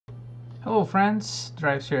Hello friends,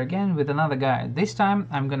 Drives here again with another guide. This time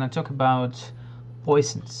I'm gonna talk about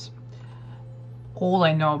poisons. All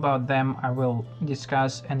I know about them I will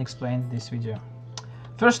discuss and explain in this video.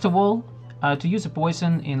 First of all, to use a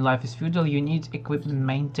poison in Life is Feudal you need equipment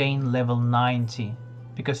maintain level 90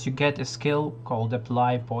 because you get a skill called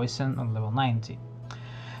Apply Poison on level 90.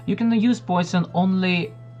 You can use poison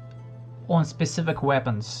only on specific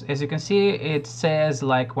weapons. As you can see, it says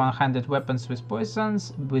like 100 weapons with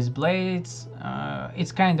poisons, with blades.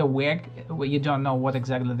 It's kind of weird, you don't know what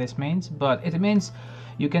exactly this means, but it means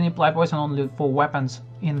you can apply poison only for weapons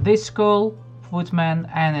in this school, footman,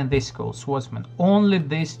 and in this school, swordsman. Only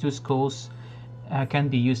these two schools can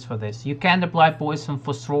be used for this. You can't apply poison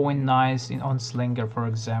for throwing knives on slinger, for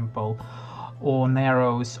example, or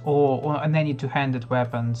arrows, or on any two-handed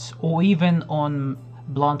weapons, or even on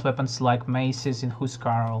blunt weapons like maces in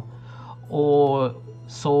Huskarl, or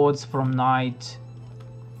swords from knight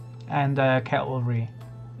and cavalry.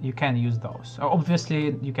 You can use those.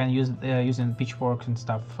 Obviously you can use using pitchforks and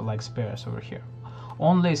stuff like spears over here.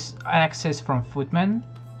 Only axes from footmen,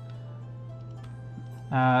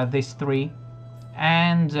 these three,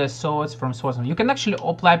 and swords from swordsmen. You can actually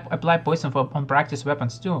apply poison on practice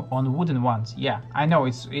weapons too, on wooden ones. Yeah, I know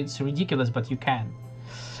it's ridiculous, but you can.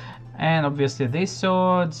 And obviously these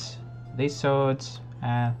swords,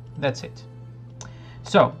 and that's it.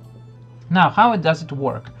 So now how does it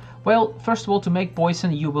work? Well, first of all, to make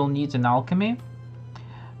poison you will need an alchemy.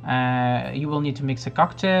 You will need to mix a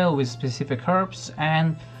cocktail with specific herbs,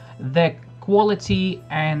 and the quality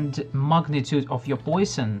and magnitude of your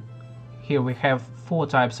poison. Here we have 4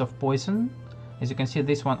 types of poison. As you can see,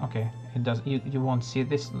 this one, okay, it does. You won't see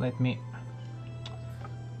this. Let me.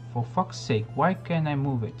 For fuck's sake, why can't I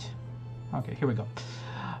move it? Okay, here we go.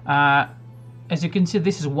 As you can see,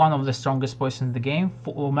 this is one of the strongest poisons in the game,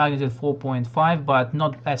 magnitude 4.5, but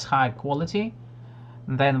not as high quality.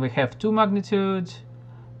 Then we have 2 magnitude,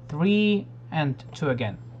 3, and 2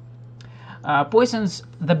 again. Poisons,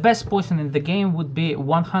 the best poison in the game would be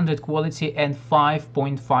 100 quality and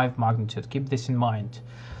 5.5 magnitude. Keep this in mind.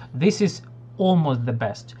 This is almost the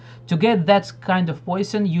best. To get that kind of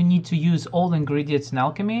poison, you need to use all ingredients in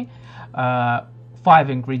alchemy.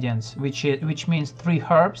 5 ingredients, which means 3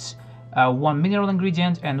 herbs, 1 mineral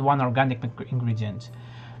ingredient, and 1 organic ingredient.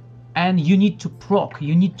 And you need to proc,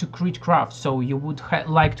 you need to crit craft, so you would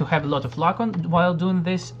like to have a lot of luck while doing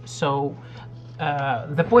this. So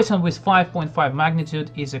the poison with 5.5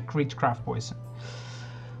 magnitude is a crit craft poison.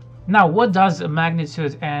 Now, what does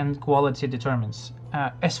magnitude and quality determines?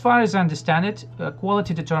 As far as I understand it,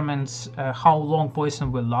 quality determines how long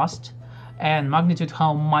poison will last, and magnitude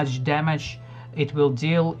how much damage it will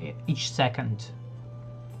deal each second.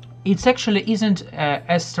 It actually isn't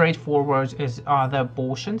as straightforward as other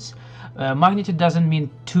potions. Magnitude doesn't mean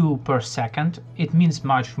 2 per second, it means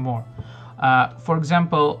much more. For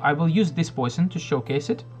example, I will use this poison to showcase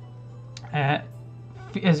it.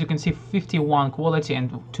 As you can see, 51 quality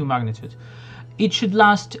and 2 magnitude. It should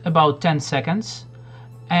last about 10 seconds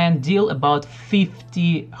and deal about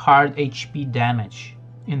 50 hard HP damage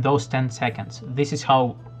in those 10 seconds. This is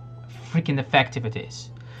how freaking effective it is.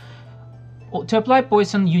 To apply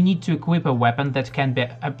poison you need to equip a weapon that can be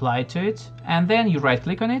applied to it, and then you right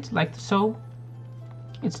click on it like so.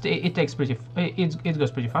 It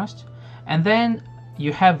goes pretty fast, and then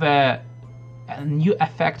you have a new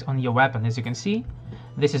effect on your weapon. As you can see,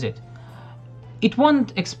 this is it. It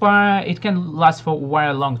won't expire, it can last for a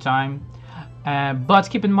very long time, but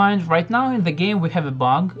keep in mind right now in the game we have a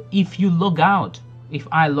bug. If you log out, if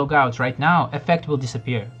I log out right now, effect will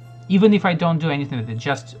disappear. Even if I don't do anything with it,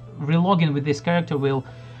 just relogging with this character will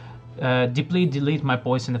delete my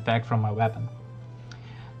poison effect from my weapon.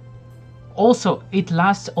 Also, it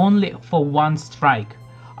lasts only for 1 strike.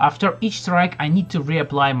 After each strike I need to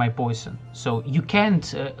reapply my poison. So you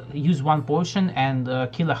can't use 1 potion and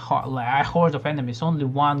kill a horde of enemies. Only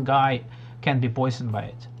 1 guy can be poisoned by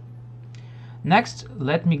it. Next,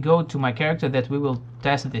 let me go to my character that we will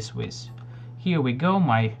test this with. Here we go,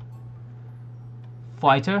 my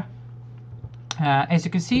fighter. As you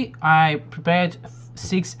can see, I prepared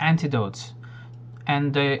 6 antidotes,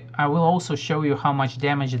 and I will also show you how much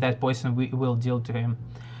damage that poison will deal to him.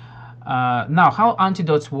 Now, how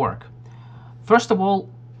antidotes work? First of all,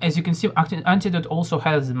 as you can see, antidote also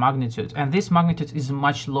has magnitude, and this magnitude is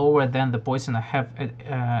much lower than the poison I have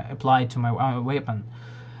applied to my weapon.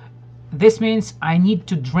 This means I need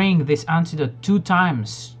to drink this antidote 2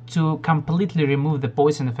 times to completely remove the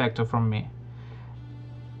poison effect from me.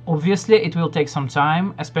 Obviously it will take some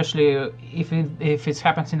time, especially if it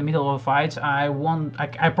happens in the middle of a fight.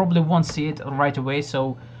 I probably won't see it right away,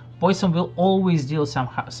 so Poison will always deal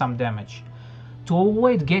some damage. To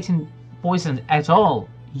avoid getting poisoned at all,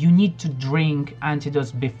 you need to drink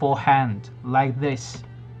antidotes beforehand, like this.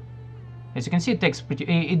 As you can see, it takes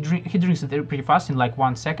he drinks it pretty fast in like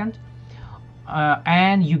 1 second,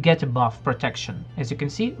 and you get a buff protection. As you can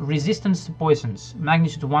see, resistance to poisons,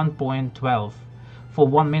 magnitude 1.12 for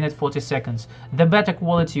 1 minute 40 seconds. The better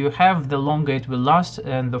quality you have, the longer it will last,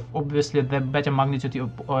 and obviously the better magnitude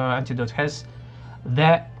your antidote has,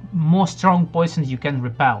 the more strong poisons you can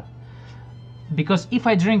repel. Because if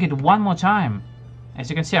I drink it one more time, as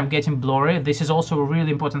you can see, I'm getting blurry. This is also a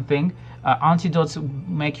really important thing. Antidotes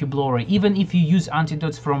make you blurry. Even if you use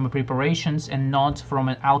antidotes from preparations and not from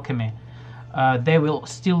an alchemy, they will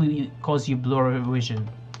still cause you blurry vision.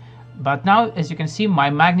 But now, as you can see, my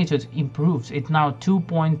magnitude improves. It's now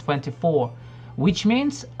 2.24, which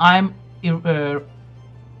means I'm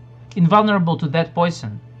invulnerable to that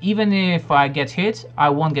poison. Even if I get hit, I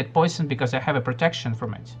won't get poisoned because I have a protection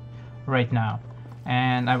from it right now.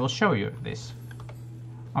 And I will show you this.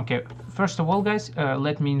 Okay, first of all, guys,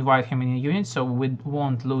 let me invite him in a unit so we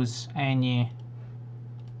won't lose any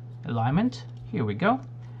alignment. Here we go.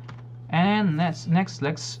 And next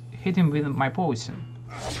let's hit him with my poison.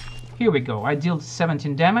 Here we go. I dealt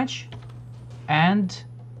 17 damage and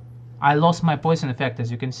I lost my poison effect, as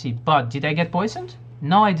you can see. But did I get poisoned?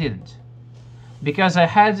 No, I didn't. Because I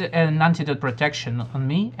had an antidote protection on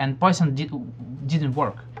me and poison didn't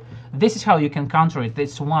work. This is how you can counter it.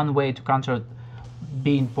 It's one way to counter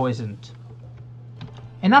being poisoned.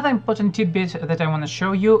 Another important tidbit that I want to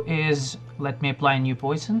show you is, let me apply a new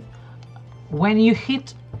poison. When you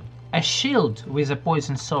hit a shield with a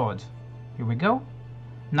poison sword, here we go.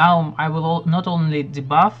 Now I will not only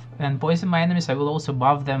debuff and poison my enemies, I will also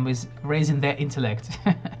buff them with raising their intellect,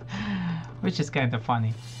 which is kind of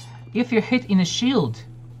funny. If you hit in a shield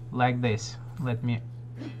like this, let's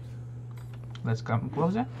come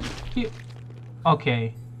closer. Here.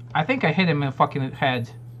 Okay, I think I hit him in the fucking head.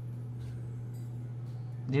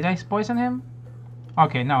 Did I poison him?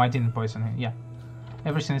 Okay, no, I didn't poison him. Yeah,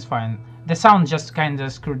 everything is fine. The sound just kind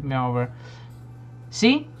of screwed me over.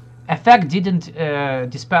 See? Effect didn't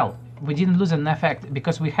dispel. We didn't lose an effect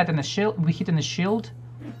because we hit in a shield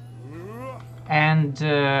and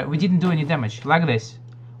we didn't do any damage. Like this.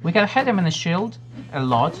 We can hit him in a shield a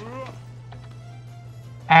lot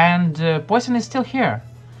and poison is still here.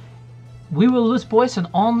 We will lose poison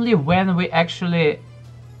only when we actually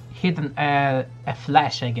hit a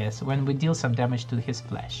flash, I guess, when we deal some damage to his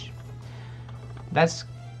flesh. That's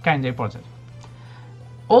kind of important.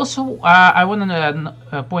 Also, I want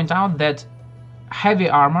to point out that heavy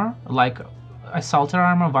armor, like Assaulter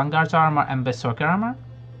armor, Vanguard armor, and Berserker armor,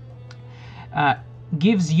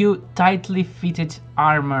 gives you tightly fitted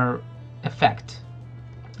armor effect.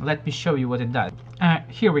 Let me show you what it does.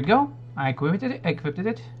 Here we go. I equipped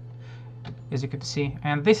it, as you can see,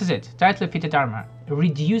 and this is it. Tightly fitted armor,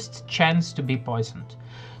 reduced chance to be poisoned.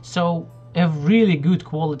 So a really good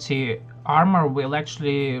quality armor will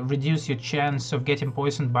actually reduce your chance of getting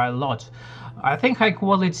poisoned by a lot. I think high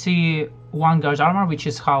quality Vanguard armor, which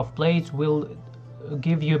is half plate, will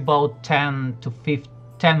give you about 10 to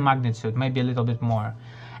 10 magnitude, maybe a little bit more.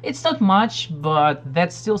 It's not much, but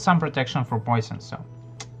that's still some protection for poison, so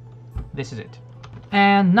this is it.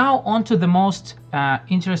 And now on to the most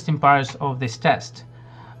interesting parts of this test.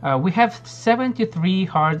 We have 73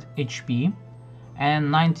 hard HP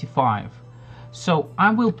and 95. So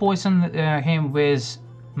I will poison him with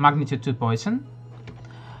magnitude 2 poison,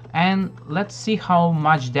 and let's see how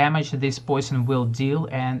much damage this poison will deal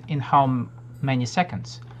and in how many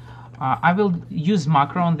seconds. I will use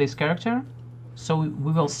macro on this character, so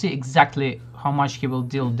we will see exactly how much he will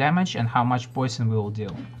deal damage and how much poison we will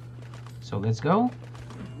deal. So let's go.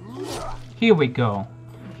 Here we go.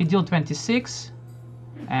 He dealt 26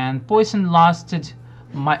 and poison lasted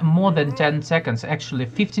more than 10 seconds, actually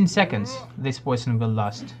 15 seconds this poison will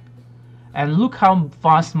last. And look how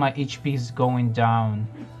fast my HP is going down.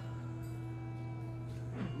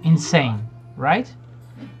 Insane, right?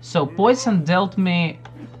 So poison dealt me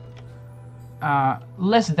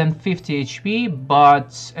less than 50 HP,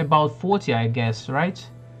 but about 40, I guess, right?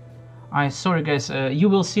 Sorry guys, you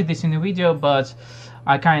will see this in the video, but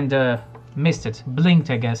I kinda missed it, blinked,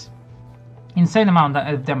 I guess. Insane amount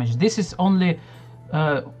of damage. This is only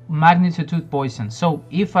magnitude 2 poison. So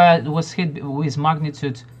if I was hit with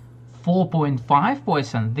magnitude 4.5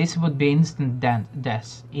 poison, this would be instant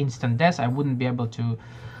death. Instant death. I wouldn't be able to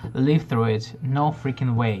live through it. No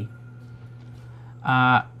freaking way.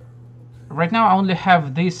 Right now I only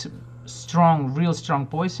have these strong, real strong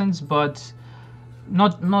poisons, but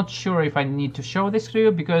not sure if I need to show this to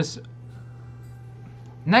you, because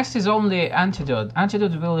Next is only antidote.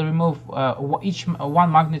 Antidote will remove each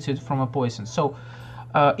one magnitude from a poison. So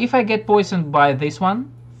if I get poisoned by this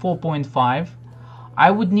one, 4.5, I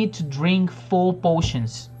would need to drink 4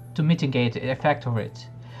 potions to mitigate the effect of it.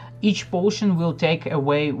 Each potion will take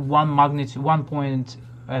away 1 magnitude, 1 point,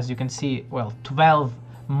 as you can see, well, 12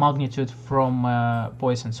 magnitude from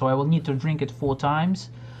poison. So I will need to drink it 4 times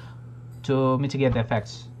to mitigate the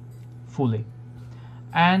effects fully.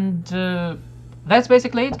 And that's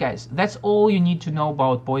basically it, guys. That's all you need to know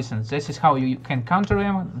about poisons. This is how you can counter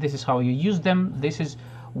them, this is how you use them, this is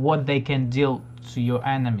what they can deal to your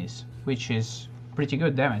enemies, which is pretty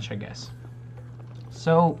good damage, I guess.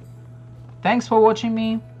 So thanks for watching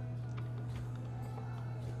me.